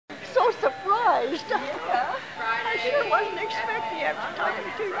so surprised. I sure wasn't expecting after talking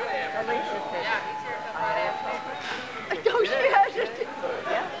to you. No, she hasn't.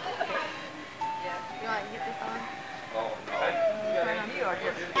 Yeah. You want to get this on? Oh, no. I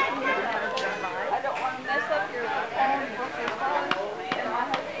don't want to mess up your phone book or phone. And my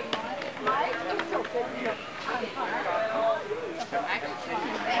husband, Mike, it's okay. You know, I'm fine.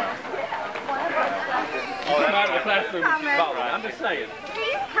 Oh, I'm out of the classroom. I'm just saying.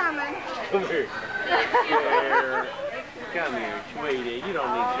 He's coming. Come here. Here. Come here, sweetie. You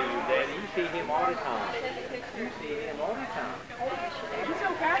don't need to see your daddy. You see him all the time. You see him all the time. He's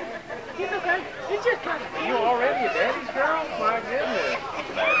okay. He's okay. He's just kind of... You already a daddy's girl? My goodness.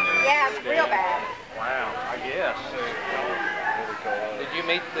 Bad news. Yeah, it's real bad. Wow, I guess. Did you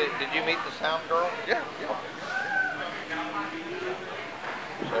meet the sound girl? Yeah.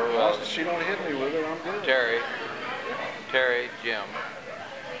 So she don't hit me with it, I'm good. Terry, Jim.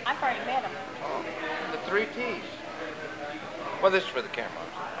 I've already met him. The 3 T's. Well, this is for the camera.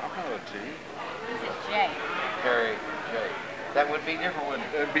 I'm not a T. He's a J. Terry, J. That would be different, wouldn't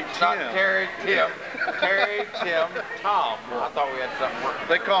it? It'd be Not Tim. Terry, Tim. Terry, Tim, Tom. I thought we had something working.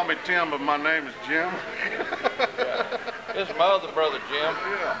 They call me Tim, but my name is Jim. Yeah. This is my other brother, Jim.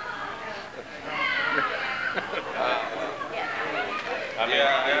 Yeah.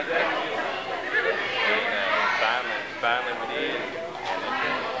 Finally we did.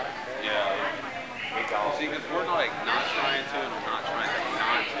 See, because we're like not trying to and we're not trying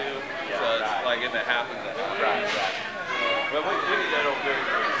not to. So it's like if it happens, it happens. Right. Well, we did that over there.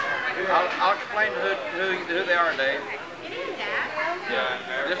 I'll explain who they are, Dave. Yeah.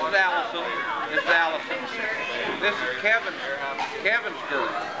 This is Allison. This is Allison. This is Kevin's girl.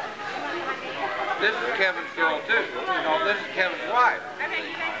 This is Kevin's girl too. No, this is Kevin's wife.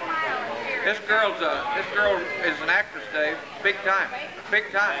 This girl is an actress, Dave. Big time.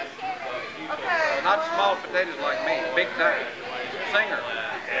 Big time. Not small potatoes like me. Big time. Singer.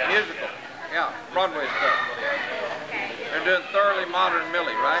 Musical. Yeah. Broadway stuff. They're doing Thoroughly Modern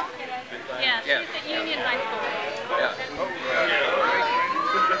Millie, right? Yeah, she's at Union High School. Yeah.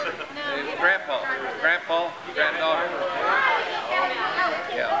 Grandpa, granddaughter.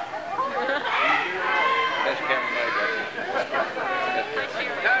 Yeah. That's Kevin May.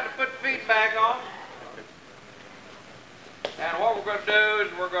 Time to put the feet back on. And what we're going to do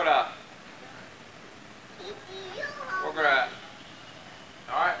is we're going to,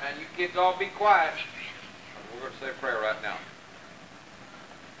 all right, and you kids all be quiet. We're going to say a prayer right now.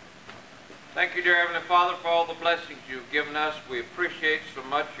 Thank you, dear Heavenly Father, for all the blessings you've given us. We appreciate so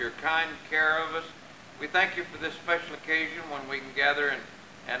much your kind care of us. We thank you for this special occasion when we can gather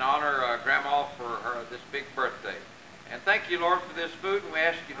and honor Grandma for her this big birthday. And thank you, Lord, for this food, and we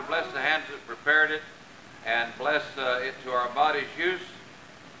ask you to bless the hands that prepared it and bless it to our bodies' use.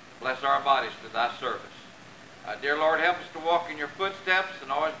 Bless our bodies to thy service. Dear Lord, help us to walk in your footsteps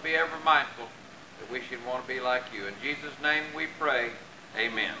and always be ever mindful that we should want to be like you. In Jesus' name we pray.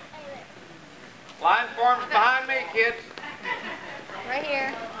 Amen. Line forms behind me, kids. Right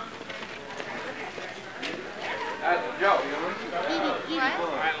here. That's a joke. All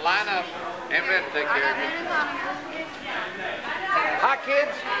right, line up. Everybody take care of you. Hi,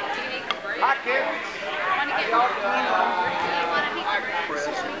 kids. Hi, kids.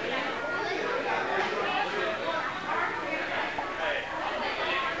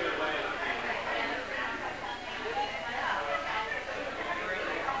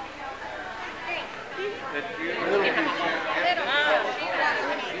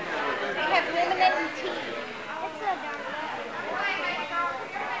 They have lemonade and tea.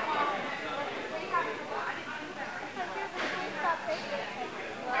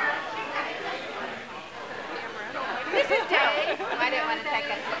 This is Dave. I didn't want to take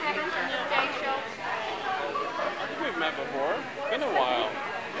a picture. Dave Shultz. We've met before. Been a while.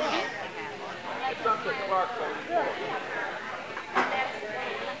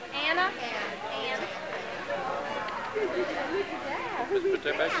 Anna. Just put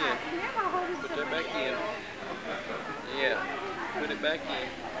that back in. Put that back in. Yeah. Put it back in.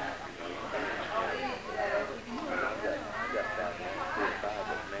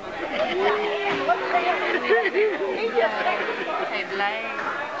 Hey, Blaine.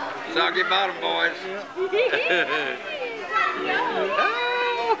 Soggy bottom, boys.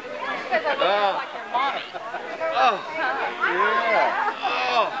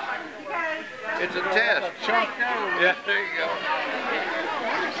 It's a test. Yeah, there you go.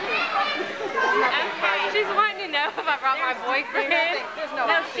 She's wanting to know if I brought my boyfriend. No,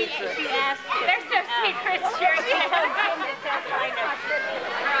 she asked. There's no secrets, Sherry.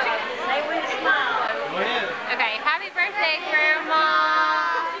 Okay, happy birthday,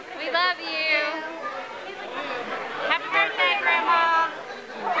 Grandma. We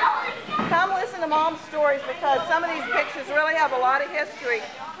stories because some of these pictures really have a lot of history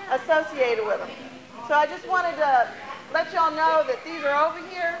associated with them. So I just wanted to let y'all know that these are over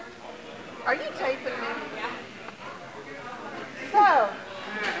here. Are you taping me? So,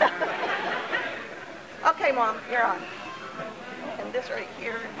 okay, Mom, you're on. And this right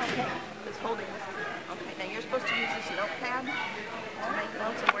here, okay, is holding this. Okay, now you're supposed to use this notepad to make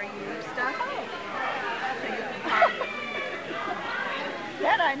notes of where you leave stuff. So you can find it.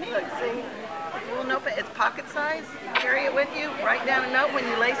 That I knew. See, it's a little notepad. It's pocket size. You carry it with you. Write down a note when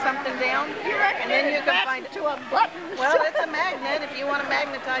you lay something down, and then you can find it. To a button. Well, it's a magnet if you want to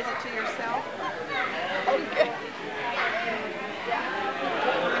magnetize it to yourself. Okay.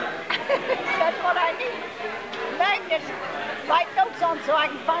 That's what I need. Magnets. Write notes on so I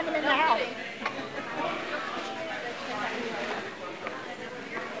can find them in the house.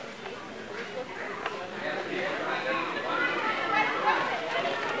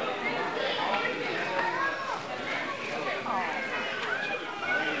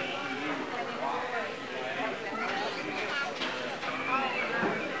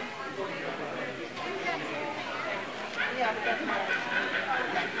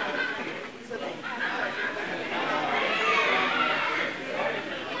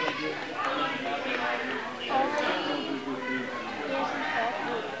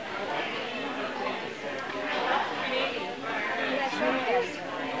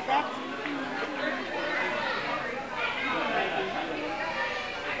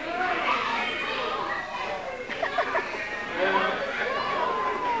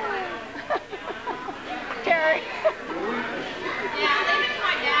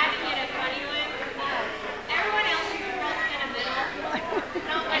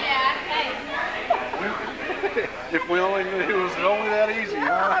 If we only knew it was only that easy,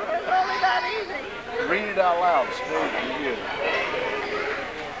 huh? It was only that easy. Read it out loud, straight and good.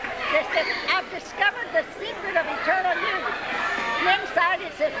 It says, I've discovered the secret of eternal youth. And inside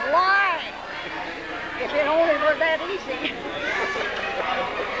it says, lie. If it only were that easy.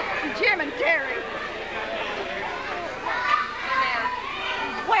 Jim and Terry.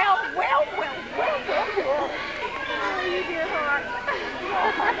 Well. Oh, you dear heart.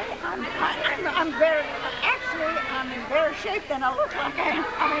 Oh, honey, I'm very, actually, I'm in better shape than I look like I am.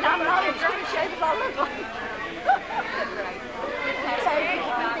 I mean, I'm not in as good shape as I look like. So you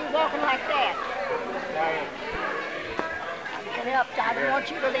want to be walking like that. Get up, I don't want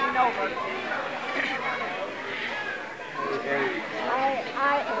you to lean over.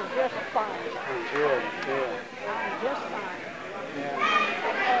 I am just fine. Good. I'm just fine.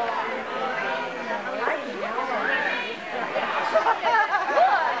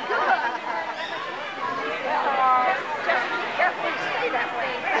 Just carefully stay that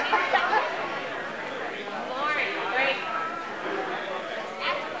way. Great.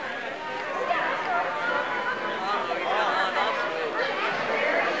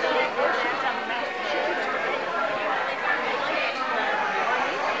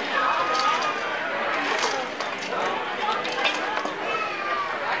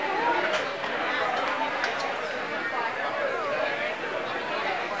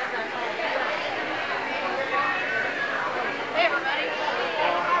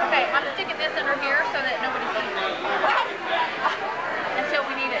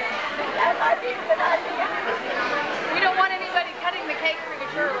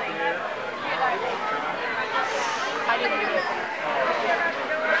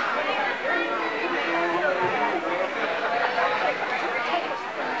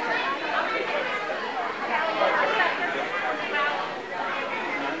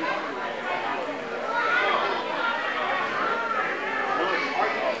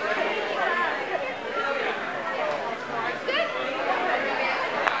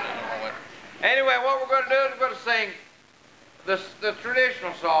 Anyway, what we're going to do is we're going to sing the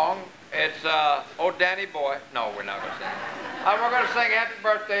traditional song. It's Oh Danny Boy. No, we're not going to sing it. We're going to sing Happy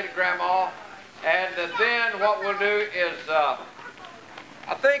Birthday to Grandma. And then what we'll do is, I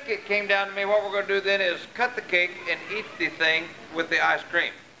think it came down to me, what we're going to do then is cut the cake and eat the thing with the ice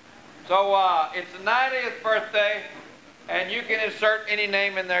cream. So it's the 90th birthday, and you can insert any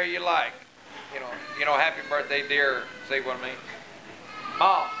name in there you like. You know, happy birthday, dear, see what I mean?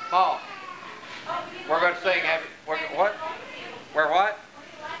 Mom. We're going to sing happy, what? Where what?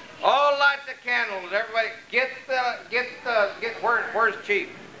 Oh, light the candles, everybody. Where's Chief?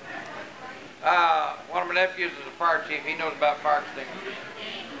 One of my nephews is a fire chief. He knows about fire extinguishers.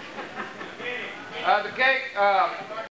 The cake,